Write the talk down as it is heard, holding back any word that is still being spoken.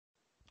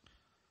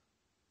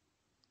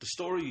The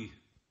story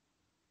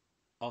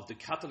of the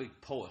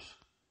Catholic poet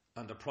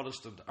and the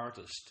Protestant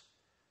artist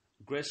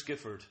Grace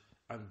Gifford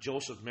and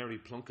Joseph Mary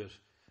Plunkett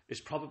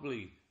is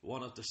probably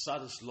one of the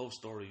saddest love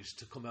stories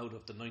to come out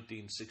of the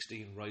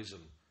 1916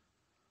 Rising.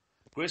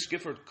 Grace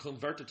Gifford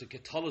converted to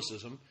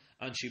Catholicism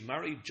and she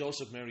married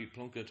Joseph Mary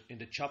Plunkett in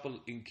the chapel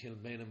in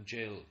Kilmainham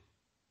jail.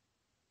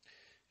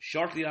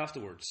 Shortly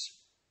afterwards,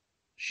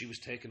 she was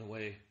taken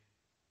away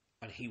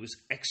and he was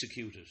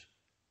executed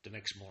the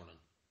next morning.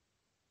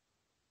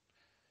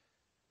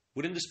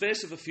 Within the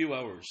space of a few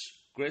hours,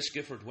 Grace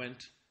Gifford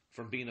went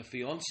from being a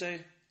fiancée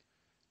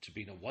to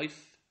being a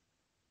wife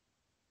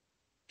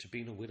to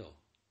being a widow.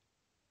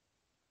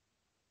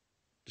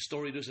 The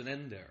story doesn't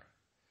end there.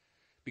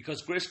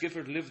 Because Grace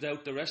Gifford lived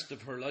out the rest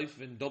of her life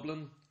in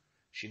Dublin,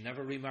 she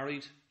never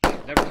remarried, she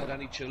never had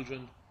any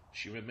children,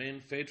 she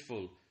remained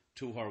faithful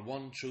to her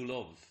one true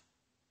love,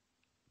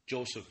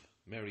 Joseph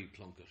Mary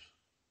Plunkett.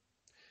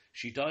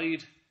 She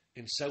died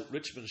in South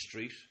Richmond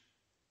Street,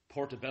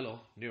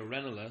 Portobello, near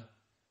Ranelagh,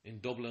 in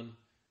Dublin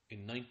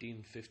in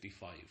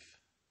 1955.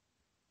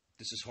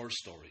 This is her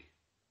story,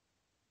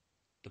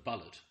 the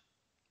ballad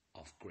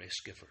of Grace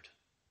Gifford.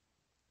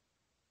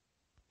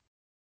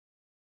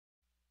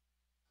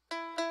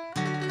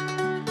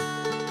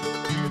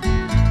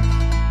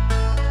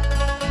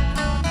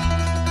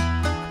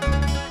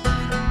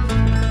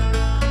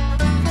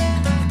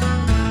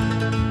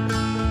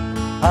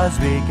 As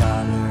we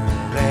gather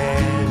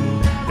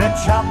in the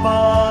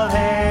chapel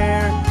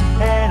here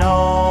in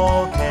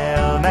old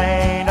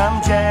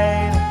Kilmainham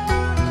jail,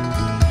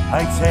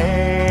 I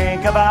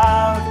think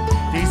about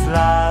these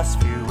last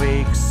few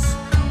weeks.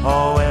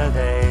 Oh, will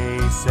they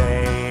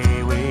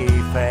say we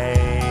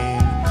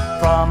failed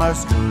from our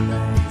school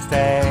days?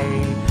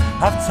 They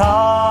have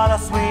taught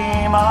us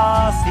we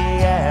must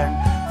yearn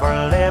for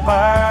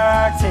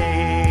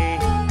liberty.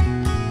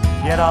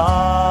 Yet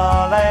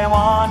all I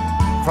want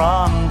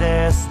from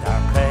this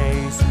dark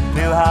place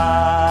to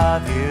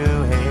have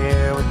you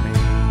here with me.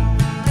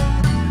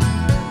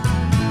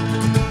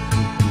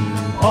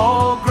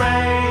 Oh,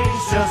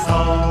 grace, just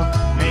hold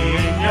me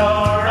in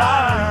your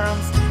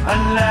arms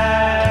and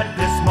let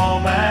this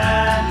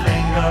moment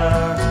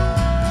linger.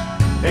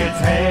 It'll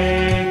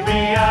take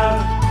me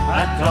out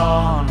at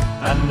dawn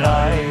and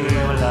I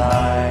will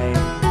lie.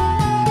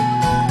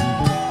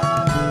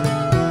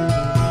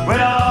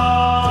 With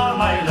all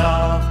my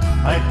love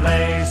I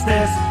place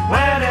this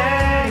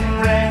wedding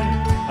ring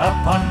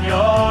upon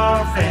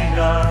your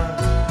finger.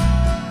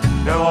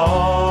 There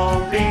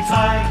won't be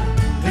time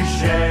to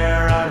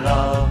share our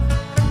love,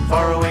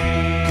 for we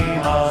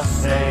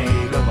must say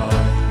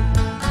goodbye.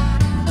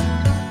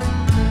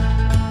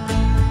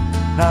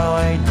 Now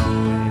I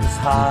know it's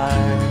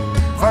hard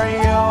for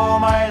you,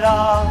 my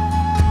love,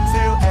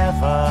 to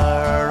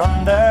ever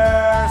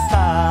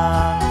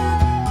understand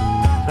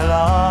the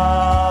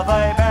love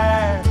I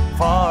bear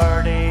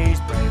for these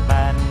brave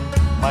men,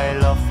 my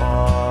love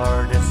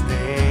for this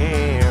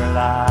dear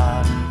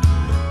land.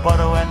 But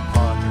when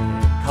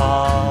Patrick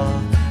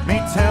called me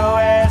to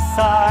his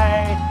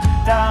side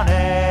down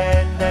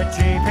in the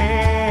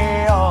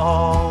GPO,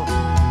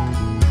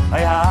 I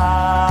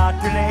had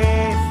to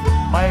leave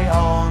my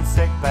own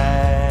sick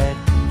bed.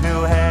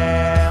 To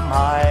him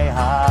I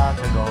had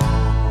to go.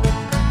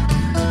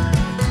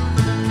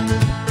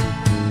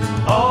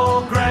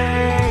 Oh,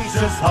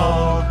 gracious,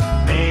 hold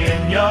me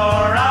in your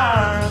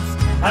arms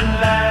and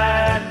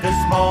let this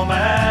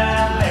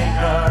moment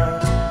linger.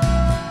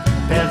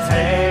 They'll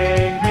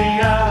take me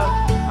out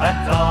at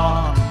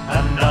dawn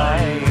and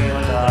I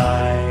will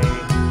lie.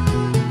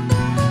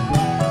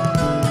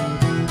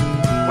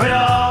 With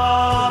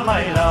all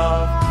my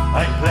love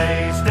I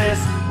place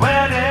this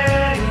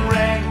wedding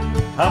ring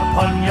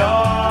upon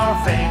your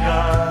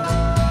finger.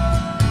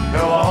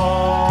 There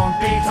won't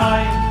be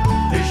time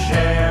to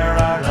share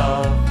our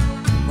love,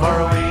 for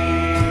we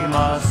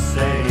must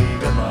say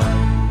goodbye.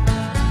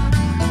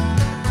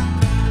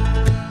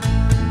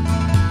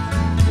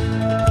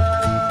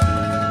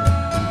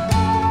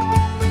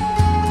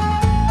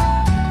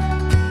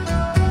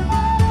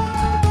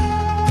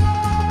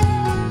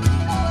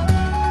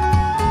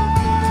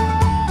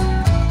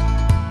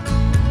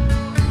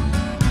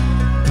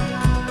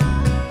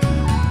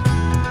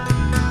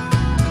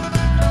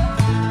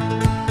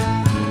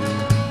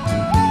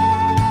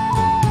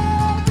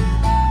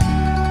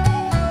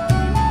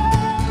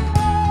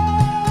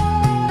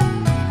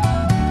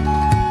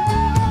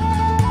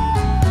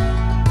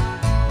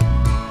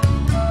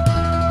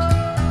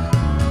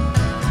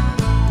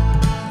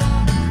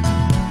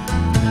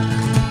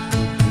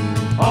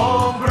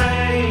 Oh,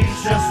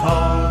 grace, just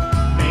hold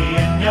me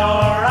in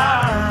your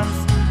arms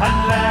and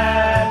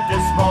let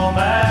this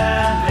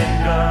moment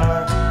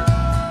linger.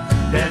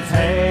 They'll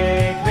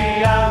take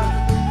me out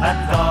at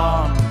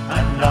dawn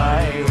and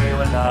I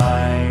will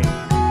lie.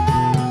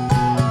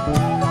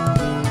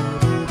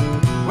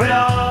 With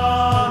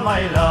all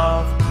my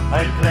love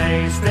I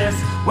place this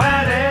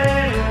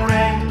wedding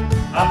ring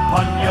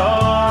upon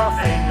your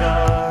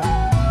finger.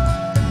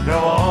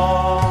 There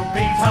won't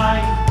be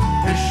time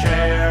to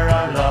share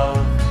our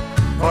love,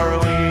 for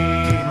we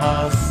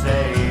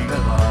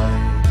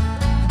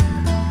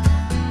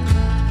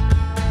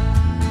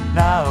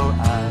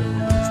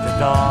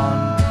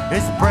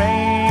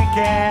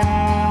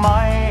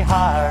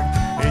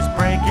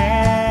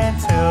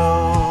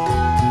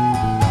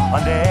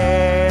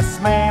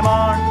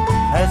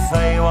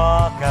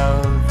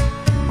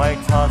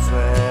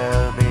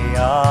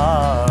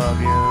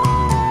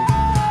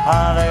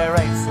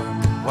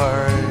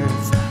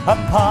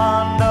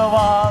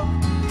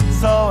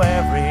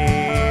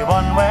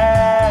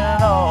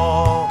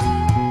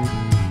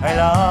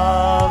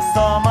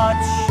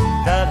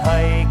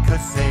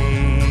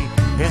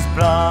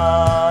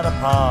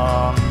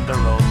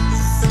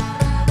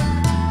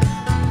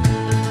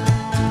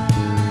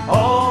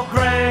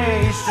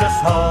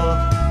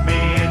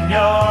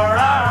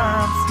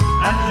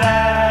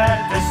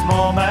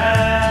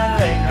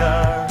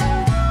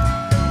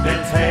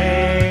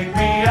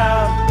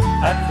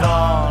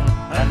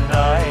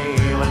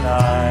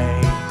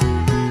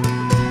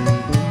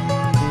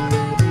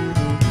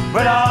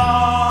With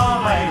all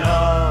my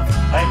love,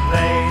 I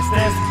place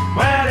this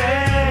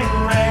wedding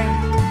ring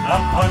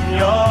upon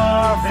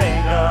your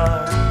finger.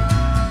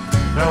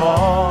 There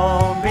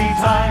won't be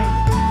time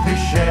to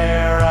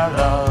share our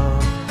love,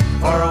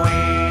 for we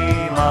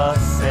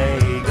must say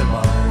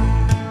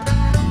goodbye.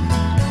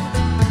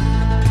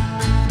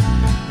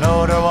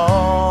 No, there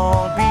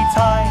won't be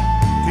time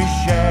to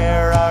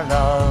share our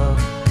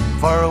love,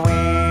 for we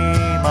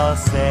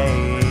must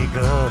say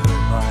goodbye.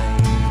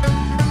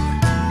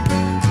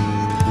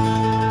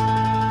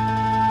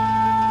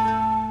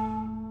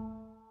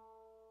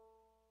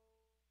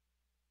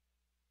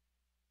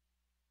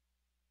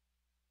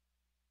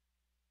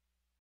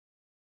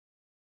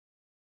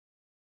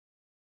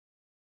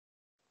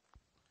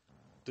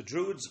 The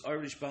Druids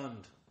Irish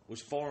Band was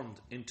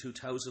formed in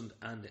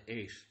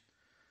 2008.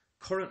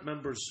 Current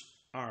members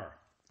are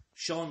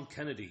Sean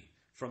Kennedy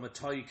from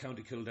Athy,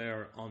 County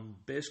Kildare on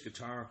bass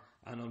guitar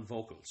and on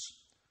vocals.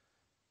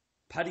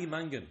 Paddy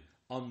Mangan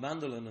on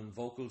mandolin and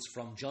vocals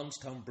from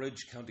Johnstown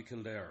Bridge, County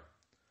Kildare.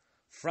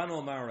 Fran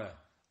O'Mara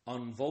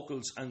on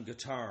vocals and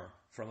guitar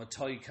from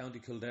Athy, County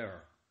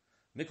Kildare.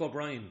 Mick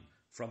O'Brien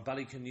from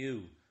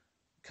Ballycanoe,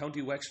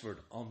 County Wexford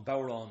on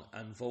bodhrán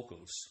and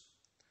vocals.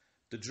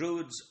 The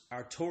Druids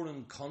are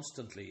touring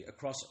constantly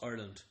across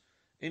Ireland,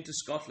 into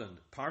Scotland,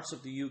 parts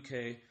of the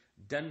UK,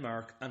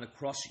 Denmark and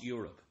across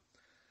Europe.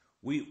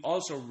 We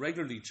also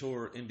regularly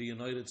tour in the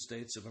United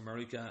States of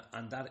America,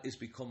 and that is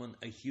becoming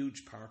a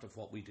huge part of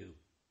what we do.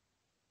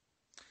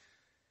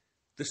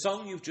 The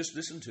song you've just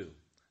listened to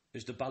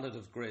is The Ballad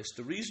of Grace.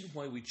 The reason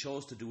why we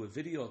chose to do a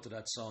video to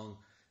that song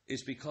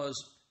is because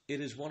it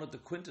is one of the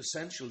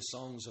quintessential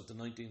songs of the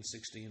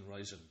 1916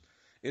 Rising.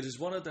 It is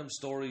one of them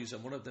stories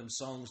and one of them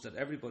songs that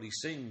everybody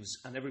sings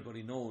and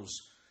everybody knows,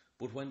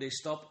 but when they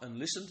stop and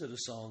listen to the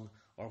song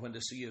or when they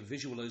see a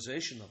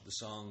visualization of the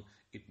song,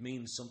 it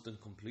means something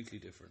completely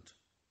different.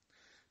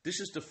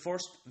 This is the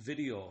first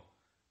video,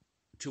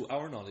 to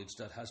our knowledge,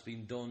 that has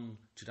been done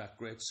to that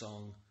great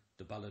song,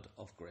 The Ballad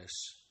of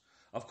Grace.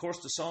 Of course,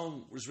 the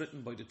song was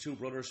written by the two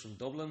brothers from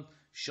Dublin,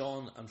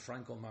 Sean and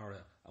Frank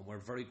O'Mara, and we're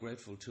very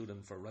grateful to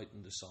them for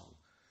writing the song.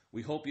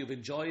 We hope you've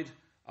enjoyed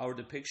our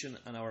depiction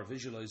and our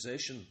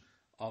visualization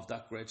of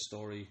that great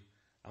story,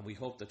 and we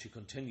hope that you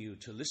continue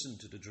to listen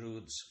to the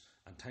Druids,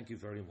 and thank you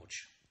very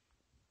much.